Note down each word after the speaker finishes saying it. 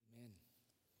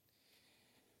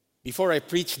Before I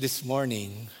preach this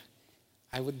morning,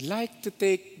 I would like to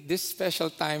take this special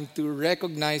time to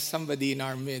recognize somebody in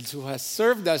our midst who has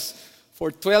served us for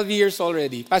 12 years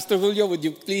already. Pastor Julio, would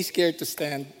you please care to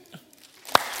stand?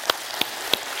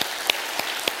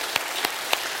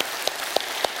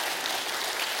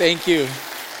 Thank you.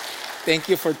 Thank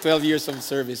you for 12 years of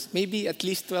service. Maybe at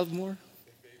least 12 more?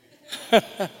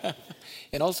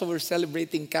 And also we're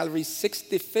celebrating Calvary's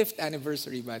 65th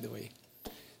anniversary, by the way.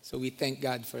 So we thank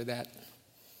God for that.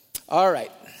 All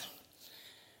right.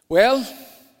 Well,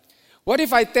 what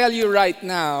if I tell you right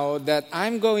now that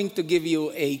I'm going to give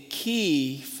you a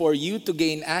key for you to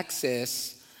gain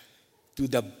access to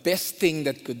the best thing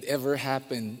that could ever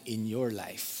happen in your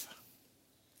life?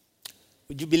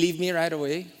 Would you believe me right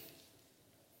away?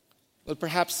 Well,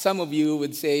 perhaps some of you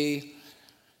would say,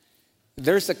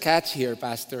 there's a catch here,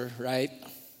 Pastor, right?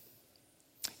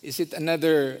 Is it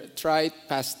another trite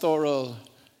pastoral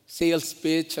sales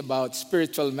pitch about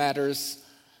spiritual matters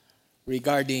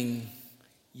regarding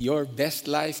your best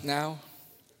life now?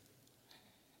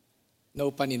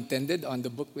 No pun intended on the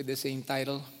book with the same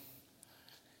title.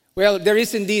 Well, there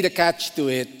is indeed a catch to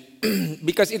it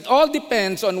because it all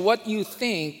depends on what you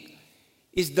think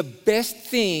is the best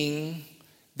thing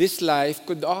this life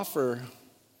could offer.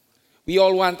 We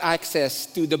all want access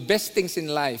to the best things in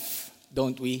life,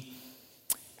 don't we?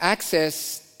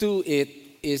 Access to it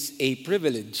is a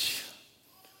privilege.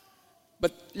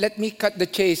 But let me cut the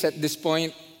chase at this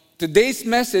point. Today's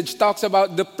message talks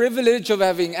about the privilege of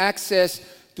having access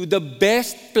to the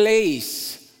best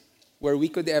place where we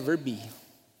could ever be.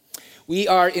 We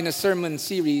are in a sermon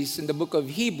series in the book of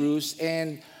Hebrews,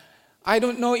 and I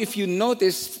don't know if you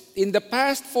noticed, in the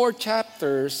past 4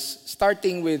 chapters,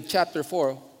 starting with chapter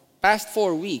 4, past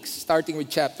 4 weeks, starting with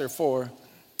chapter 4,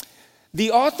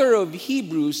 the author of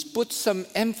Hebrews put some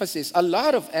emphasis, a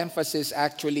lot of emphasis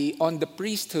actually, on the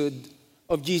priesthood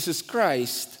of Jesus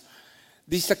Christ.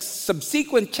 The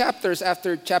subsequent chapters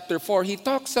after chapter 4, he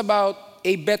talks about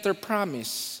a better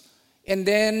promise. And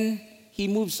then he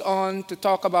moves on to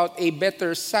talk about a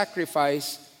better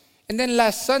sacrifice. And then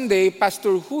last Sunday,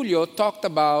 Pastor Julio talked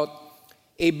about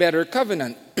a better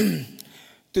covenant.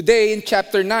 Today, in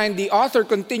chapter 9, the author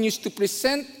continues to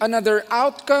present another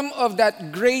outcome of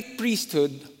that great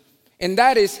priesthood, and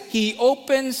that is he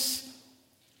opens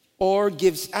or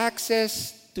gives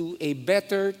access to a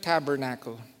better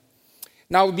tabernacle.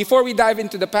 Now, before we dive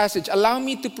into the passage, allow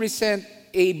me to present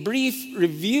a brief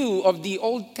review of the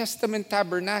Old Testament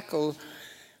tabernacle,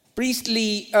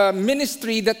 priestly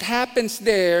ministry that happens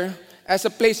there as a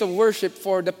place of worship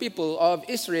for the people of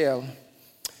Israel.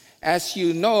 As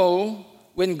you know,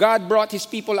 when God brought his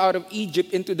people out of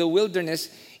Egypt into the wilderness,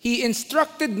 he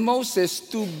instructed Moses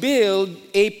to build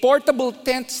a portable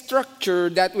tent structure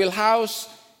that will house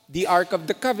the Ark of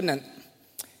the Covenant.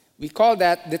 We call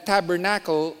that the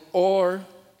tabernacle or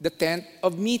the tent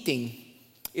of meeting.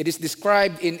 It is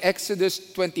described in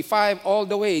Exodus 25 all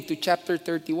the way to chapter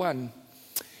 31.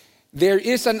 There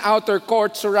is an outer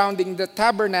court surrounding the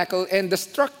tabernacle, and the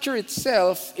structure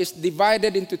itself is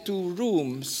divided into 2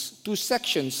 rooms, 2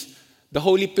 sections. The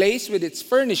holy place with its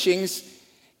furnishings,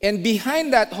 and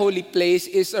behind that holy place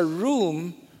is a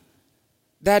room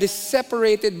that is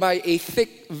separated by a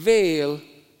thick veil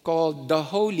called the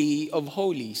Holy of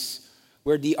Holies,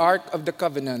 where the Ark of the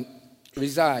Covenant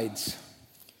resides.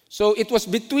 So it was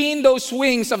between those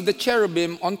wings of the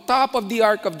cherubim on top of the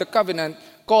Ark of the Covenant,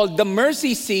 called the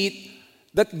mercy seat,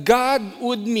 that God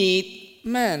would meet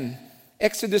man.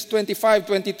 Exodus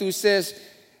 25:22 says,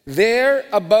 there,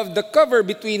 above the cover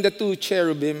between the 2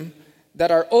 cherubim that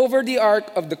are over the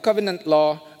Ark of the Covenant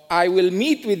law, I will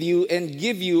meet with you and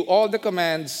give you all the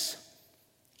commands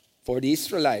for the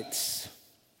Israelites.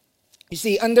 You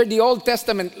see, under the Old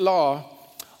Testament law,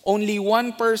 only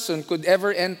one person could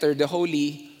ever enter the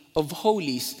Holy of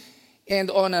Holies, and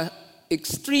on an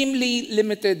extremely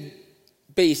limited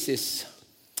basis.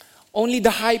 Only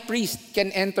the high priest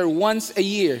can enter once a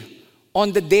year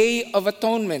on the Day of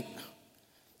Atonement,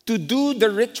 to do the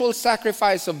ritual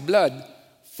sacrifice of blood,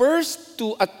 first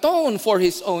to atone for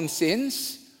his own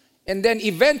sins, and then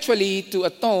eventually to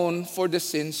atone for the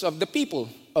sins of the people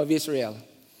of Israel.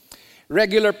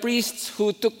 Regular priests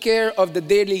who took care of the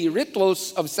daily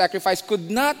rituals of sacrifice could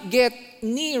not get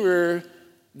nearer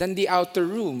than the outer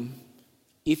room.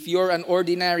 If you're an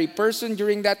ordinary person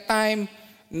during that time,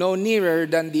 no nearer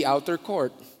than the outer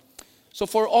court. So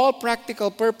for all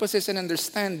practical purposes and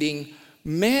understanding,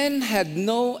 men had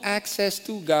no access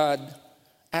to God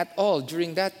at all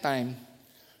during that time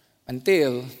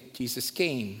until Jesus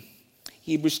came.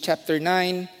 Hebrews chapter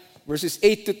 9, verses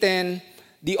 8 to 10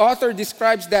 the author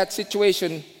describes that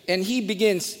situation, and he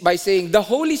begins by saying, the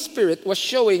Holy Spirit was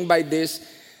showing by this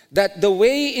that the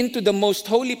way into the most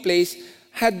holy place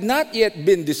had not yet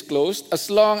been disclosed as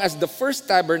long as the first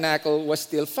tabernacle was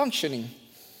still functioning.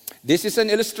 This is an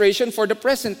illustration for the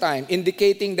present time,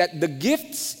 indicating that the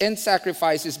gifts and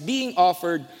sacrifices being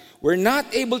offered were not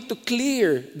able to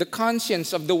clear the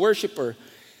conscience of the worshiper.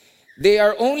 They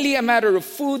are only a matter of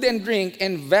food and drink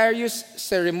and various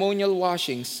ceremonial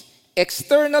washings,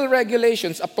 external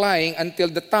regulations applying until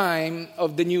the time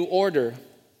of the new order.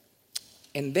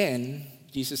 And then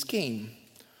Jesus came.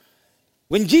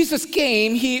 When Jesus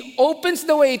came, he opens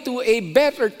the way to a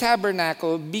better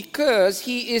tabernacle because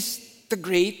he is the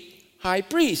great high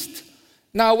priest.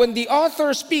 Now, when the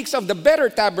author speaks of the better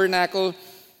tabernacle,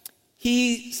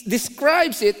 he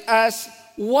describes it as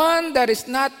one that is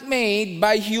not made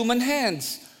by human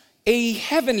hands, a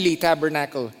heavenly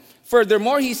tabernacle.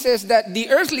 Furthermore, he says that the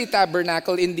earthly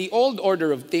tabernacle in the old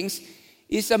order of things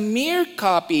is a mere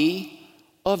copy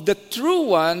of the true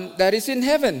one that is in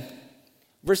heaven.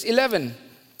 Verse 11,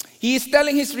 he is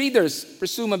telling his readers,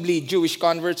 presumably Jewish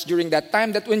converts during that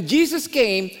time, that when Jesus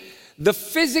came, the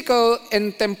physical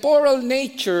and temporal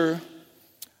nature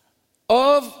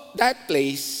of that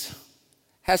place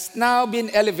has now been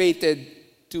elevated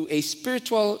to a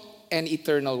spiritual and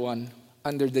eternal one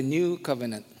under the new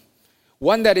covenant.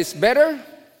 One that is better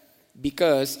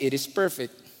because it is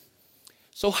perfect.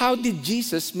 So how did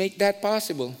Jesus make that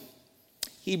possible?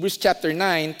 Hebrews chapter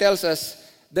 9 tells us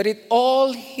that it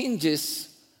all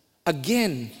hinges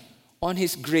again on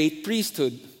his great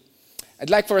priesthood. I'd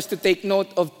like for us to take note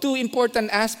of two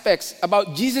important aspects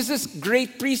about Jesus'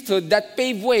 great priesthood that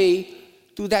pave way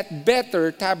to that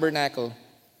better tabernacle.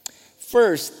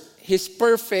 First, his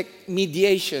perfect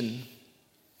mediation.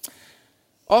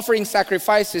 Offering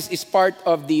sacrifices is part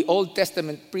of the Old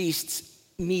Testament priest's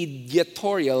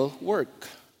mediatorial work.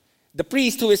 The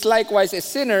priest, who is likewise a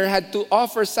sinner, had to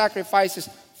offer sacrifices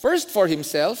first for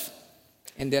himself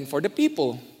and then for the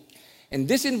people. And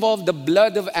this involved the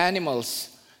blood of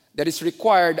animals that is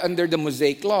required under the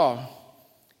Mosaic law.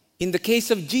 In the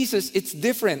case of Jesus, it's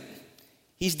different.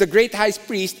 He's the great high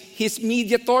priest. His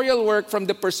mediatorial work from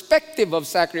the perspective of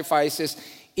sacrifices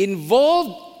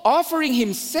involved offering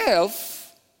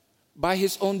himself by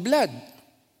his own blood.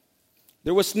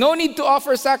 There was no need to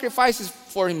offer sacrifices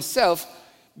for himself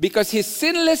because his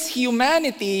sinless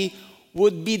humanity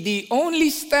would be the only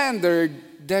standard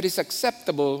that is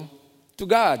acceptable to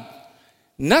God.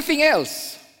 Nothing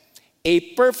else.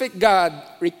 A perfect God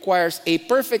requires a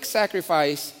perfect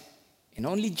sacrifice, and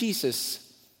only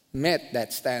Jesus met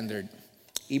that standard.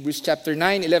 Hebrews chapter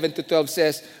 9, 11 to 12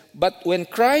 says, "But when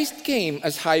Christ came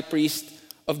as high priest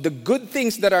of the good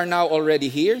things that are now already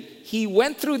here, he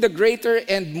went through the greater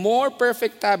and more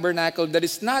perfect tabernacle that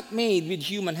is not made with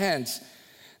human hands.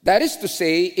 That is to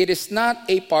say, it is not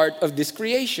a part of this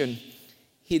creation.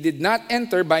 He did not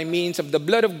enter by means of the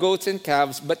blood of goats and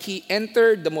calves, but he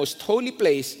entered the most holy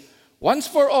place once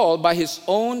for all by his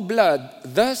own blood,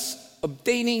 thus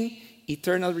obtaining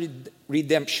eternal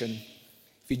redemption."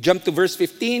 If you jump to verse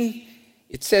 15,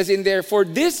 it says in there, "For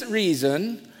this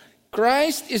reason,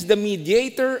 Christ is the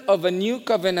mediator of a new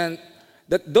covenant,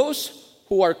 that those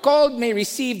who are called may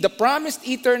receive the promised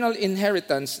eternal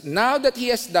inheritance, now that he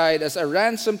has died as a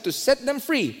ransom to set them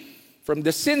free from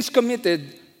the sins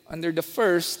committed under the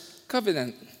first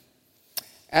covenant."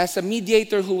 As a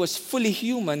mediator who was fully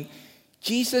human,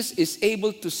 Jesus is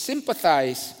able to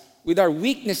sympathize with our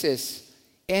weaknesses,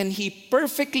 and he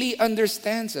perfectly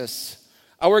understands us.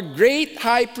 Our great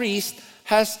high priest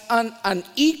has an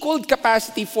unequaled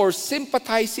capacity for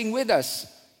sympathizing with us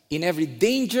in every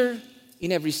danger,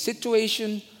 in every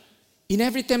situation, in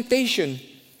every temptation,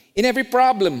 in every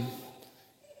problem,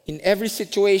 in every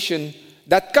situation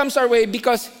that comes our way,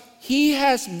 because he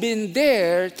has been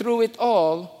there through it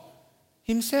all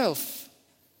himself.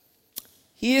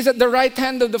 He is at the right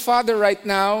hand of the Father right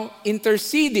now,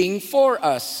 interceding for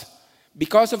us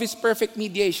because of his perfect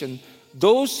mediation.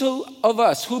 Those of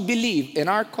us who believe and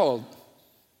are called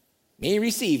may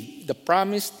receive the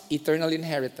promised eternal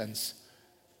inheritance,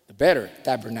 the better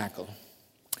tabernacle.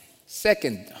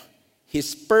 Second,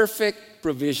 his perfect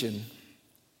provision.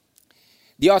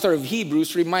 The author of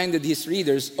Hebrews reminded his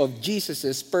readers of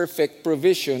Jesus' perfect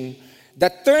provision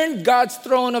that turned God's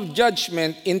throne of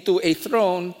judgment into a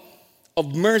throne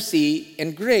of mercy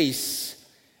and grace.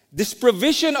 This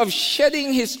provision of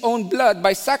shedding his own blood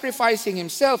by sacrificing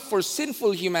himself for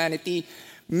sinful humanity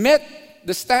met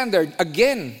the standard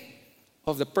again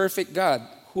of the perfect God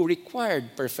who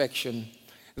required perfection.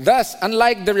 Thus,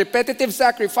 unlike the repetitive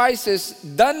sacrifices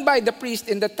done by the priest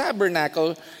in the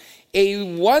tabernacle,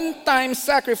 a one-time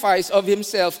sacrifice of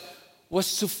himself was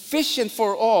sufficient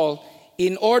for all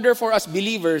in order for us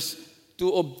believers to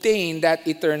obtain that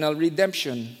eternal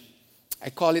redemption. I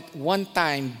call it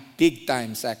one-time,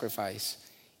 big-time sacrifice.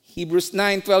 Hebrews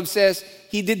 9:12 says,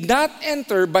 "He did not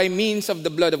enter by means of the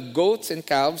blood of goats and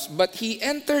calves, but he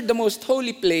entered the most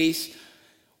holy place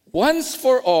once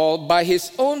for all by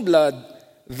his own blood,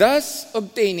 thus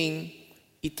obtaining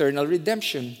eternal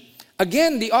redemption."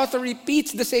 Again, the author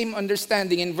repeats the same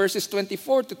understanding in verses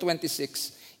 24 to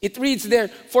 26. It reads there,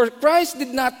 "For Christ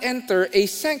did not enter a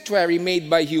sanctuary made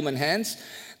by human hands,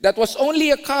 that was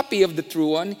only a copy of the true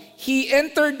one. He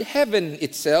entered heaven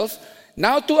itself,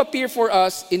 now to appear for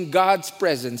us in God's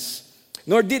presence.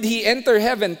 Nor did he enter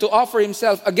heaven to offer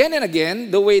himself again and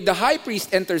again, the way the high priest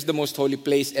enters the most holy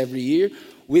place every year,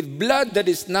 with blood that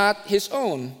is not his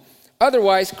own.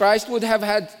 Otherwise, Christ would have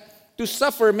had to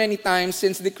suffer many times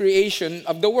since the creation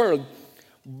of the world.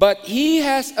 But he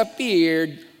has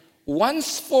appeared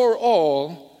once for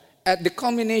all at the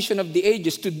culmination of the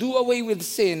ages to do away with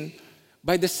sin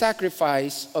by the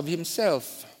sacrifice of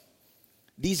himself."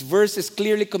 These verses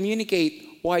clearly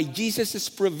communicate why Jesus'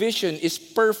 provision is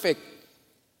perfect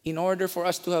in order for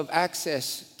us to have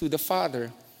access to the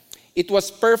Father. It was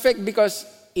perfect because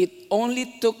it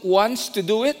only took once to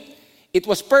do it. It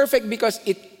was perfect because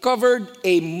it covered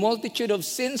a multitude of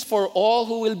sins for all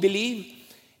who will believe.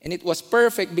 And it was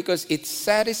perfect because it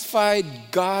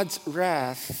satisfied God's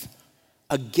wrath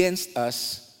against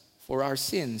us for our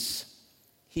sins.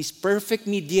 His perfect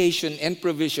mediation and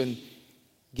provision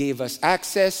gave us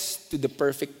access to the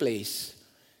perfect place,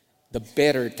 the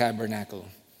better tabernacle.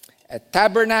 A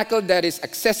tabernacle that is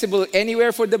accessible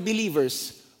anywhere for the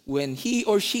believers when he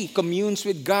or she communes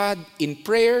with God in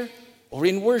prayer or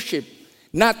in worship.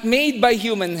 Not made by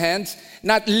human hands,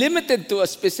 not limited to a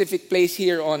specific place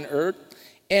here on earth,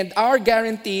 and our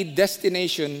guaranteed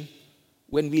destination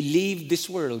when we leave this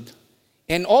world.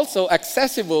 And also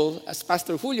accessible, as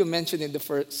Pastor Julio mentioned in the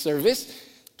first service,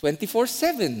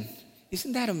 24/7.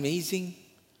 Isn't that amazing?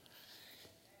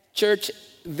 Church,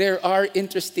 there are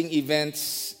interesting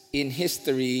events in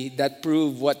history that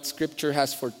prove what Scripture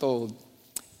has foretold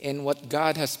and what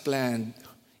God has planned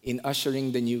in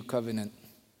ushering the new covenant.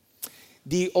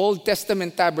 The Old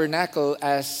Testament tabernacle,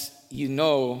 as you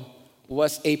know,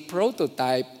 was a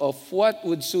prototype of what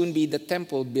would soon be the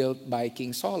temple built by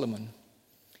King Solomon,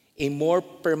 a more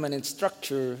permanent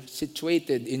structure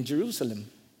situated in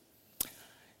Jerusalem.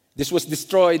 This was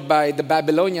destroyed by the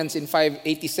Babylonians in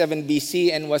 587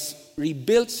 BC and was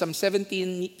rebuilt some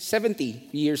 70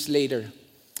 years later.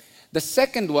 The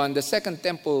second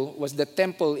temple, was the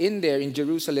temple in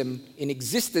Jerusalem in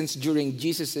existence during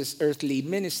Jesus' earthly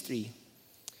ministry.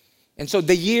 And so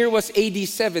the year was AD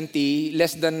 70,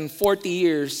 less than 40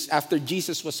 years after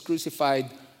Jesus was crucified,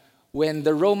 when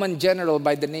the Roman general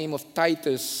by the name of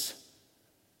Titus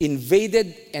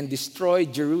invaded and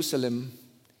destroyed Jerusalem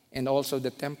and also the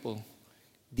temple,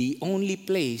 the only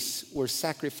place where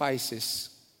sacrifices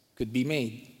could be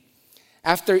made.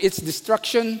 After its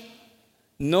destruction,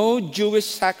 no Jewish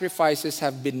sacrifices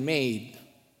have been made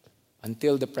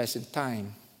until the present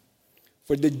time.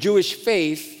 For the Jewish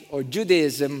faith or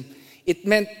Judaism, it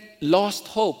meant lost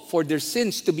hope for their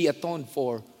sins to be atoned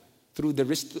for through the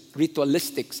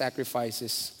ritualistic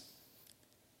sacrifices.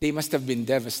 They must have been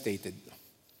devastated.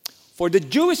 For the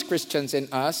Jewish Christians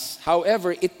and us,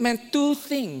 however, it meant two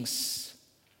things.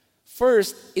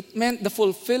 First, it meant the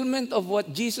fulfillment of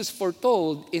what Jesus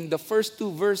foretold in the first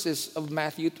two verses of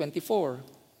Matthew 24.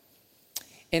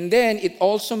 And then it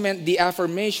also meant the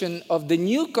affirmation of the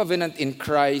new covenant in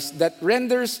Christ that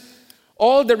renders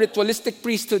all the ritualistic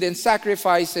priesthood and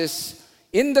sacrifices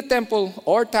in the temple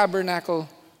or tabernacle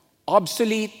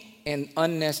obsolete and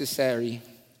unnecessary.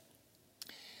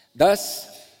 Thus,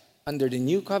 under the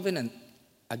new covenant,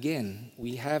 again,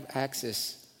 we have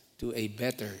access to a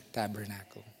better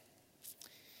tabernacle.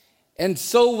 And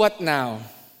so what now?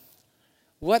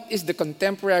 What is the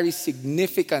contemporary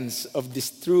significance of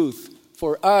this truth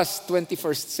for us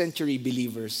 21st century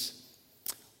believers,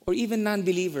 or even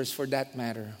non-believers for that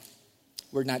matter?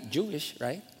 We're not Jewish,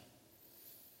 right?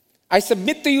 I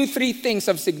submit to you three things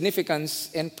of significance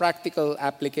and practical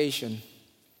application.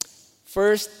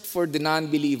 First, for the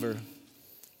non-believer.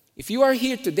 If you are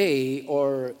here today,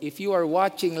 or if you are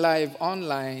watching live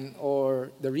online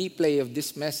or the replay of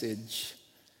this message,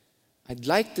 I'd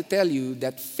like to tell you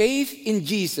that faith in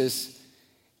Jesus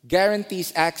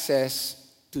guarantees access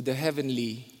to the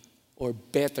heavenly or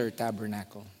better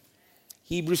tabernacle.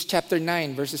 Hebrews chapter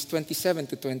 9, verses 27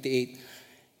 to 28.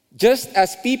 Just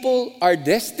as people are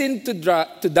destined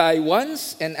to die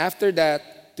once and after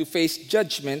that to face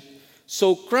judgment,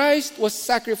 So Christ was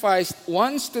sacrificed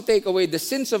once to take away the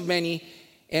sins of many,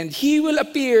 and he will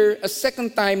appear a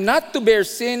second time, not to bear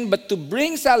sin, but to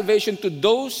bring salvation to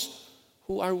those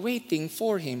who are waiting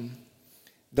for him.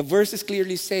 The verses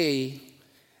clearly say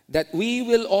that we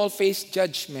will all face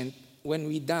judgment when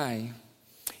we die.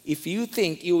 If you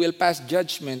think you will pass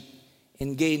judgment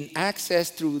and gain access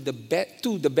to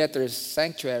the better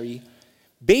sanctuary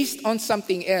based on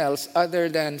something else other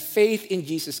than faith in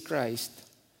Jesus Christ,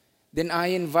 then I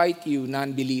invite you,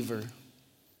 non-believer,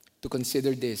 to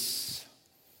consider this.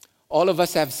 All of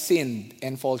us have sinned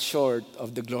and fall short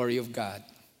of the glory of God.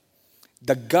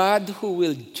 The God who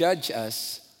will judge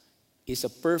us is a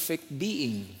perfect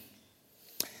being.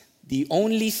 The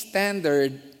only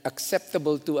standard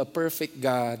acceptable to a perfect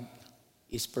God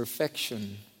is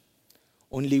perfection.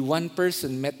 Only one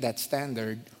person met that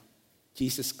standard,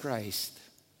 Jesus Christ.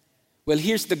 Well,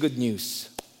 here's the good news.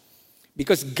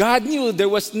 Because God knew there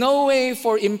was no way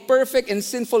for imperfect and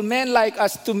sinful men like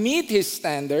us to meet his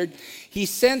standard, he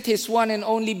sent his one and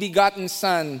only begotten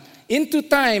Son into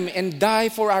time and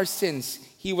died for our sins.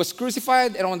 He was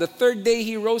crucified, and on the third day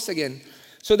he rose again,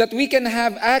 so that we can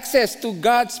have access to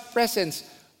God's presence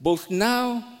both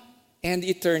now and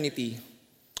eternity.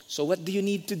 So what do you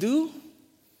need to do?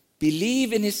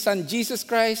 Believe in his Son Jesus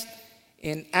Christ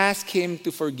and ask him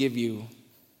to forgive you.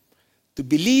 To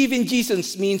believe in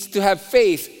Jesus means to have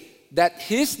faith that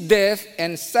his death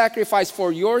and sacrifice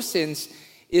for your sins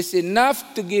is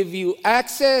enough to give you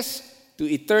access to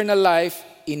eternal life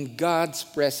in God's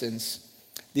presence.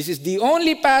 This is the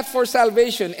only path for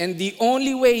salvation and the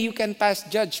only way you can pass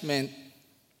judgment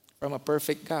from a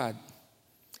perfect God.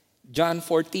 John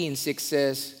 14:6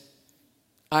 says,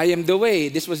 I am the way.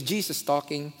 This was Jesus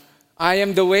talking. I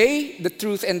am the way, the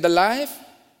truth, and the life.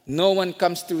 No one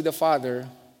comes through the Father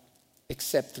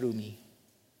except through me.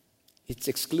 It's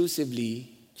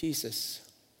exclusively Jesus.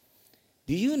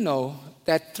 Do you know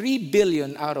that 3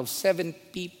 billion out of 7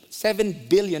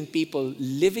 billion people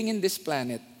living in this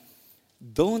planet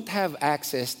don't have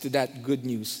access to that good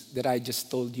news that I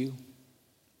just told you?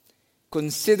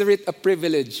 Consider it a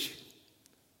privilege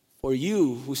for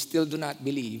you who still do not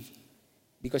believe,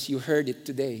 because you heard it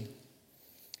today.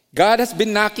 God has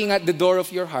been knocking at the door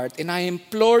of your heart, and I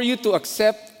implore you to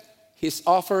accept his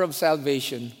offer of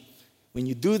salvation. When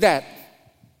you do that,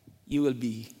 you will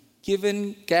be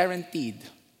guaranteed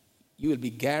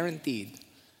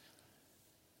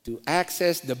to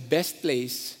access the best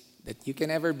place that you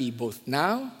can ever be, both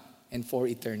now and for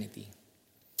eternity.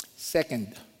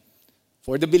 Second,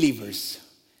 for the believers.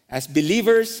 As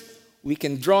believers, we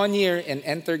can draw near and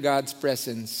enter God's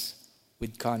presence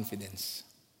with confidence.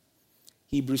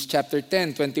 Hebrews chapter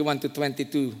 10,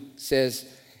 21-22 says,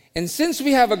 And since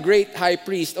we have a great high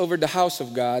priest over the house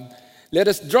of God, let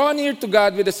us draw near to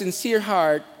God with a sincere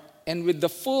heart and with the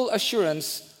full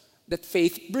assurance that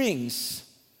faith brings.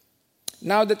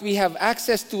 Now that we have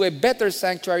access to a better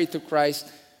sanctuary to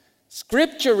Christ,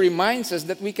 Scripture reminds us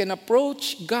that we can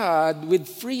approach God with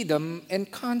freedom and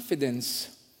confidence.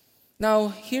 Now,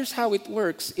 here's how it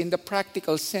works in the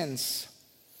practical sense.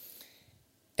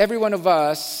 Every one of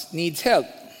us needs help.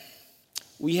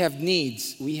 We have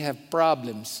needs, we have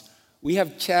problems, we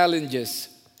have challenges,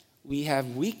 we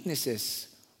have weaknesses,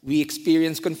 we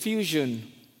experience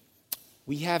confusion,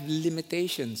 we have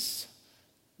limitations.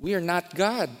 We are not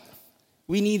God.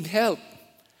 We need help.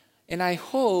 And I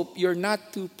hope you're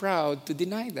not too proud to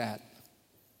deny that.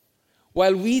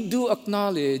 While we do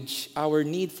acknowledge our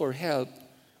need for help,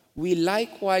 we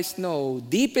likewise know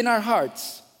deep in our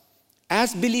hearts,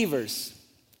 as believers,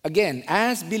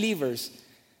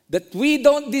 that we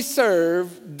don't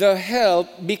deserve the help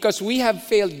because we have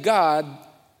failed God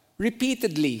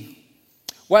repeatedly.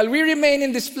 While we remain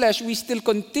in this flesh, we still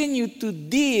continue to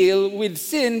deal with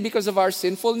sin because of our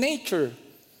sinful nature.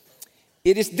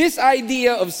 It is this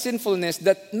idea of sinfulness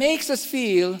that makes us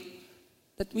feel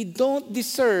that we don't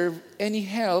deserve any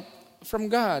help from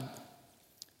God.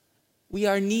 We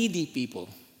are needy people.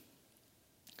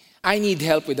 I need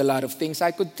help with a lot of things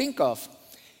I could think of.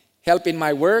 Help in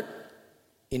my work,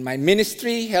 in my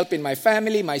ministry, help in my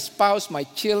family, my spouse, my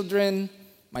children,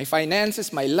 my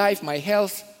finances, my life, my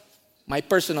health, my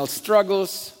personal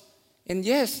struggles, and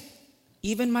yes,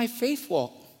 even my faith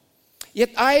walk.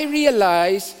 Yet I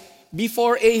realize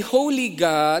before a holy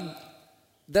God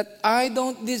that I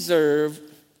don't deserve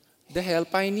the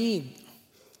help I need.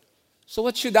 So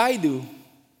what should I do?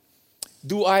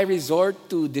 Do I resort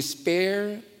to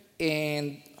despair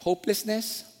and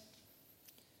hopelessness?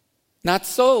 Not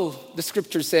so, the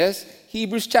scripture says.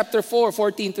 Hebrews chapter 4,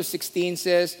 14-16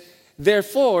 says,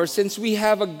 Therefore, since we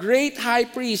have a great high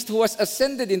priest who has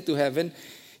ascended into heaven,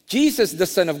 Jesus, the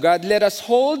Son of God, let us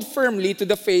hold firmly to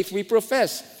the faith we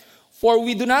profess. For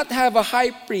we do not have a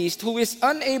high priest who is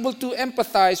unable to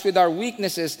empathize with our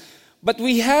weaknesses, but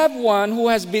we have one who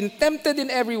has been tempted in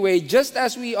every way, just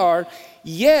as we are,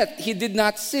 yet he did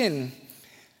not sin.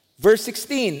 Verse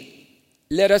 16,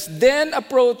 let us then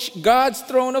approach God's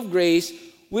throne of grace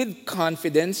with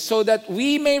confidence so that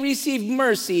we may receive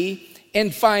mercy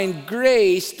and find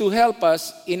grace to help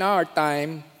us in our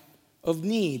time of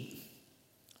need.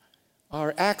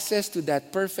 Our access to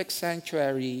that perfect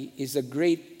sanctuary is a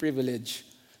great privilege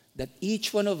that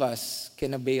each one of us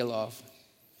can avail of.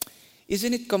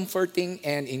 Isn't it comforting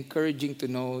and encouraging to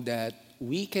know that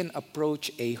we can approach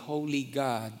a holy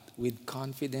God with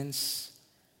confidence,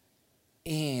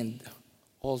 and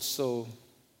also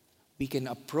we can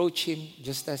approach Him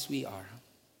just as we are?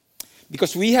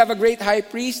 Because we have a great high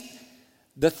priest,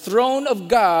 the throne of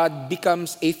God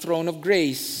becomes a throne of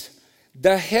grace.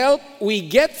 The help we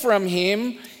get from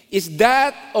Him is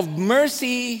that of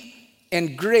mercy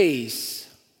and grace.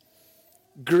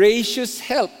 Gracious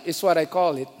help is what I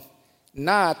call it,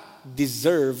 not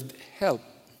deserved help.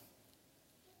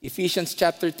 Ephesians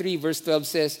chapter 3 verse 12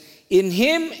 says, in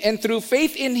Him and through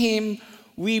faith in Him,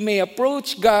 we may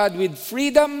approach God with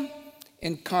freedom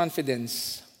and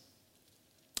confidence.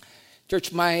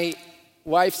 Church, my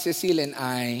wife Cecile and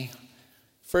I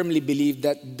firmly believe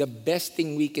that the best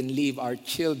thing we can leave our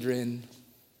children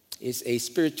is a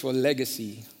spiritual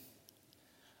legacy.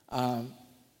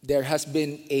 There has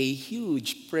been a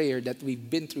huge prayer that we've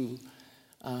been through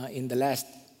in the last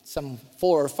some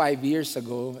 4 or 5 years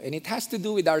ago, and it has to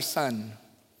do with our son.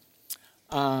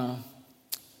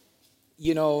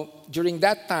 During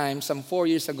that time, some 4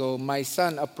 years ago, my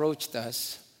son approached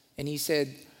us and he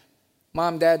said,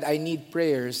 Mom, Dad, I need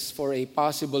prayers for a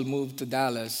possible move to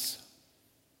Dallas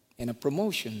and a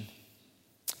promotion.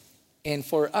 And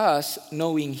for us,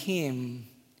 knowing him,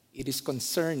 it is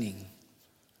concerning.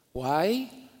 Why?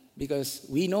 Because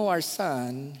we know our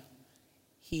son,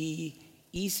 he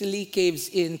easily caves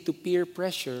in to peer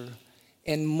pressure,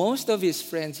 and most of his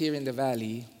friends here in the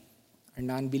valley are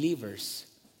non-believers.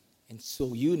 And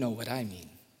so you know what I mean.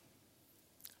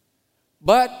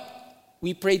 But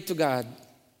we prayed to God.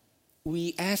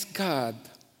 We asked God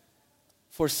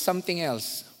for something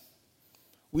else.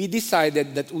 We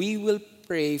decided that we will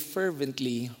pray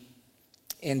fervently,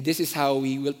 and this is how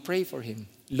we will pray for him.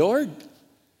 Lord,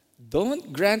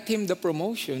 don't grant him the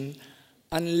promotion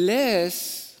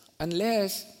unless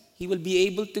he will be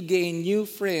able to gain new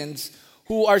friends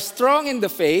who are strong in the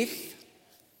faith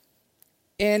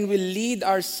and will lead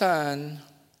our son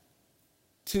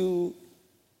to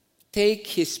take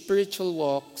his spiritual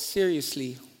walk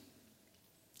seriously.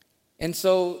 And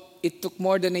so it took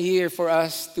more than a year for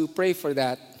us to pray for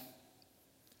that.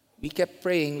 We kept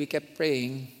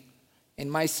praying,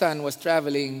 and my son was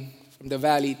traveling from the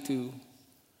valley to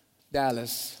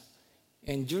Dallas.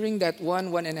 And during that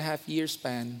 1.5 year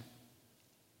span,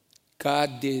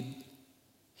 God did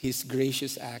His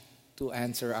gracious act to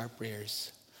answer our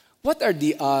prayers. What are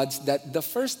the odds that the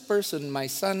first person my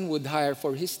son would hire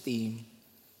for his team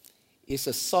is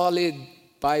a solid,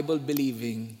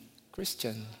 Bible-believing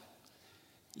Christian?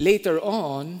 Later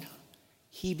on,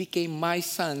 he became my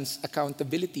son's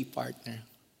accountability partner.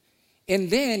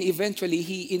 And then eventually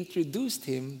he introduced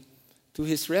him to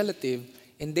his relative,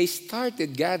 and they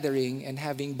started gathering and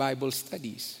having Bible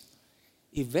studies.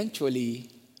 Eventually,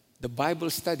 the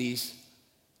Bible studies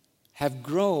have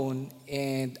grown,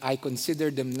 and I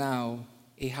consider them now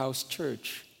a house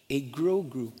church, a grow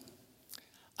group.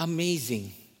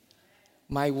 Amazing.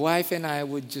 My wife and I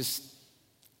would just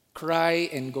cry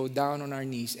and go down on our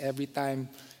knees every time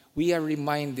we are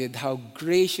reminded how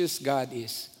gracious God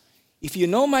is. If you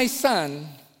know my son,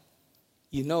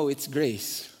 you know it's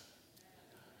grace.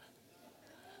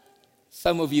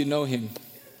 Some of you know him.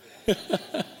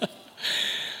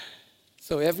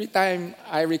 So every time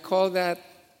I recall that,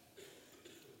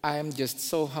 I am just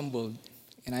so humbled,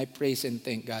 and I praise and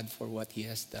thank God for what He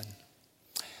has done.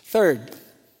 Third,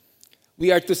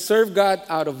 we are to serve God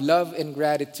out of love and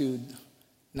gratitude,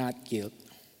 not guilt.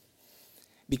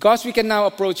 Because we can now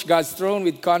approach God's throne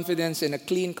with confidence and a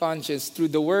clean conscience through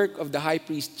the work of the high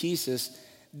priest Jesus,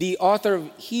 the author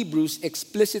of Hebrews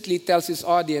explicitly tells his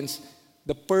audience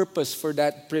the purpose for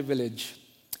that privilege.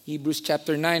 Hebrews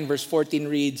chapter 9 verse 14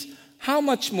 reads, "How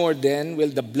much more then will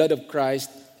the blood of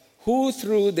Christ, who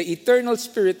through the eternal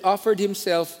Spirit offered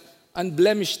Himself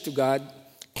unblemished to God,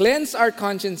 cleanse our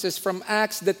consciences from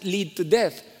acts that lead to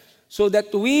death, so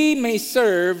that we may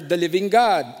serve the living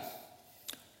God."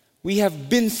 We have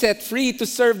been set free to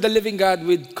serve the living God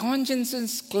with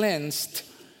consciences cleansed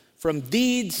from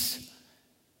deeds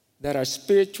that are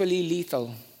spiritually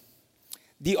lethal.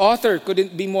 The author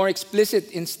couldn't be more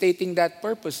explicit in stating that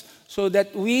purpose, so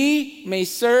that we may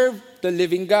serve the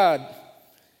living God.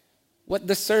 What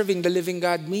does serving the living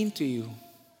God mean to you?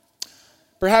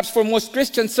 Perhaps for most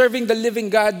Christians, serving the living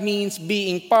God means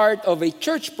being part of a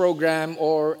church program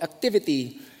or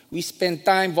activity. We spend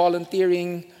time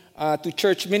volunteering to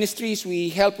church ministries. We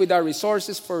help with our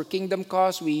resources for kingdom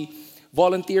cause. We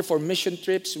volunteer for mission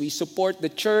trips. We support the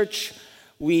church.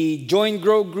 We join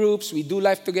grow groups. We do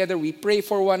life together. We pray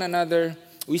for one another.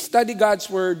 We study God's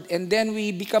word. And then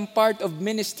we become part of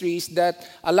ministries that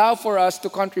allow for us to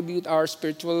contribute our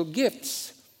spiritual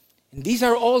gifts. And these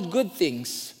are all good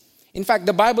things. In fact,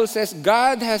 the Bible says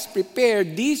God has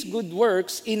prepared these good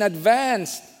works in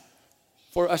advance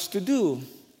for us to do.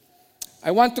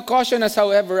 I want to caution us,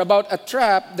 however, about a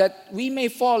trap that we may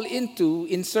fall into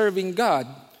in serving God,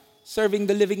 serving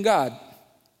the living God.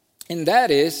 And that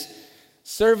is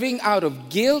serving out of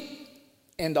guilt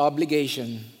and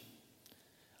obligation.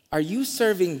 Are you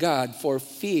serving God for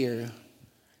fear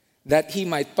that He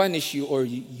might punish you or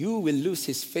you will lose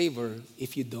His favor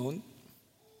if you don't?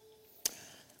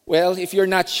 Well, if you're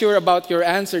not sure about your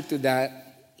answer to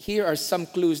that, here are some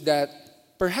clues that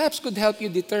perhaps could help you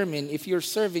determine if you're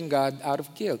serving God out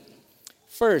of guilt.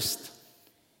 First,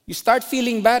 you start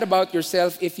feeling bad about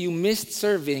yourself if you missed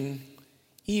serving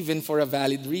even for a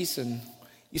valid reason.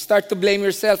 You start to blame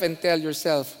yourself and tell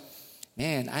yourself,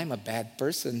 man, I'm a bad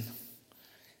person.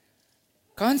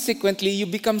 Consequently, you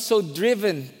become so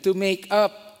driven to make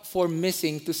up for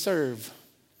missing to serve.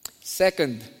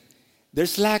 Second,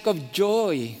 there's lack of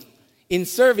joy in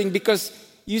serving because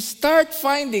you start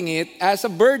finding it as a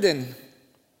burden.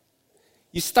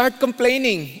 You start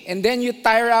complaining and then you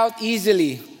tire out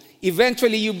easily.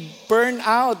 Eventually, you burn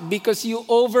out because you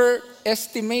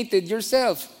overestimated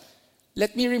yourself.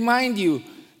 Let me remind you,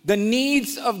 the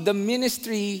needs of the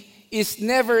ministry is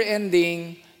never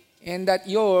ending and that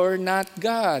you're not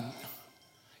God.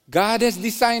 God has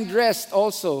designed rest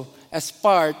also as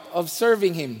part of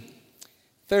serving Him.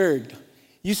 Third,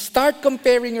 you start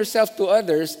comparing yourself to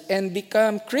others and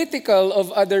become critical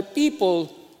of other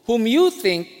people whom you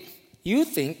think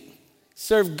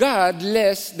serve God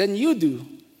less than you do.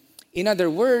 In other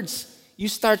words, you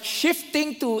start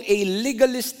shifting to a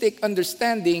legalistic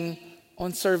understanding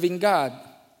on serving God.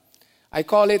 I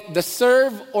call it the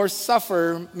serve or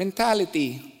suffer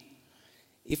mentality.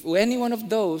 If any one of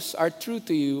those are true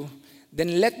to you,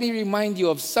 then let me remind you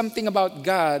of something about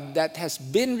God that has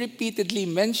been repeatedly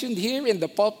mentioned here in the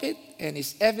pulpit and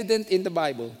is evident in the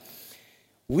Bible.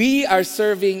 We are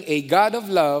serving a God of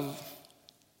love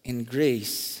and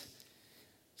grace.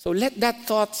 So let that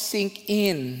thought sink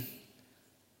in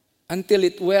until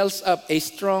it wells up a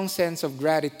strong sense of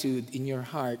gratitude in your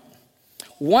heart.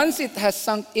 Once it has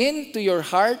sunk into your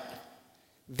heart,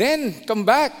 then come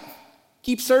back,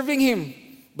 keep serving Him.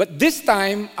 But this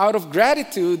time, out of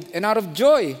gratitude and out of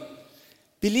joy.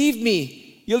 Believe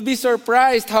me, you'll be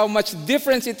surprised how much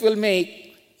difference it will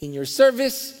make in your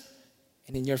service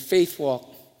and in your faith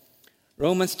walk.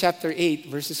 Romans chapter 8,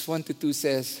 verses 1 to 2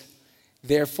 says,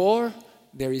 "Therefore,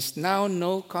 there is now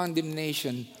no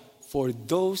condemnation for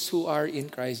those who are in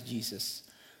Christ Jesus.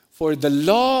 For the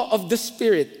law of the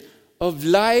Spirit of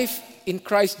life in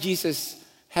Christ Jesus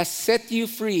has set you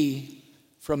free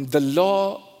from the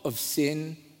law of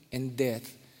sin and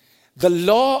death." The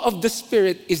law of the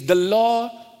Spirit is the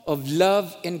law of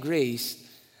love and grace.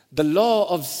 The law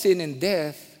of sin and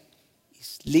death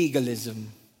is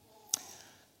legalism.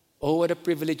 Oh, what a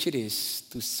privilege it is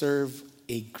to serve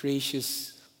a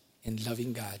gracious and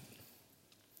loving God.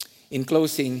 In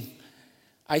closing,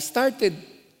 I started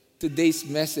today's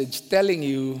message telling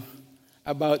you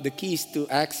about the keys to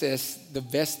access the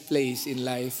best place in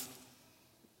life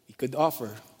we could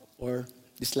offer or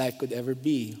this life could ever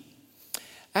be.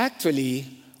 Actually,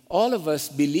 all of us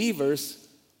believers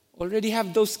already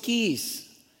have those keys.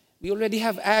 We already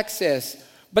have access.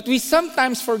 But we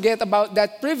sometimes forget about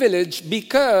that privilege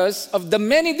because of the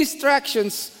many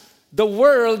distractions the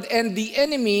world and the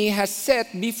enemy has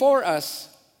set before us.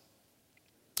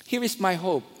 Here is my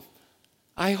hope.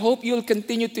 I hope you'll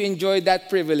continue to enjoy that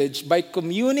privilege by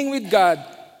communing with God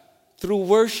through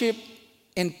worship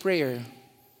and prayer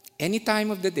any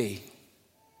time of the day.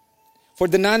 For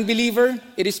the non-believer,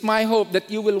 it is my hope that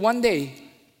you will one day,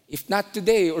 if not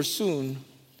today or soon,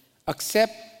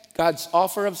 accept God's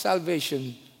offer of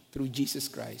salvation through Jesus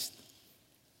Christ.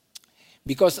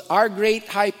 Because our great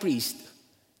high priest,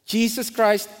 Jesus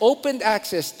Christ, opened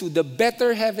access to the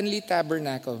better heavenly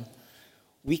tabernacle,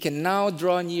 we can now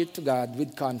draw near to God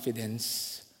with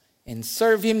confidence and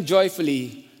serve Him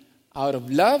joyfully out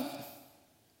of love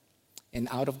and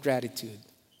out of gratitude.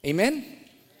 Amen?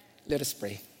 Let us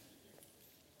pray.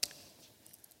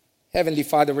 Heavenly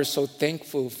Father, we're so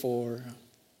thankful for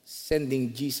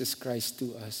sending Jesus Christ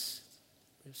to us.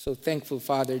 We're so thankful,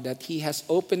 Father, that He has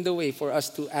opened the way for us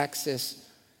to access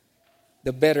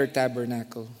the better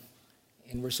tabernacle.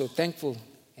 And we're so thankful,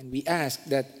 and we ask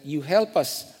that you help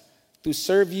us to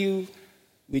serve you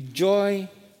with joy,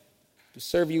 to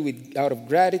serve you out of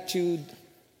gratitude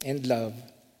and love.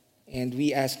 And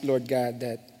we ask, Lord God,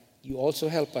 that you also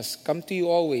help us come to you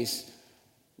always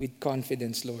with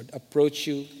confidence, Lord. Approach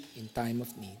you in time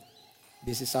of need.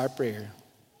 This is our prayer.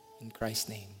 In Christ's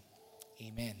name,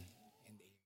 amen.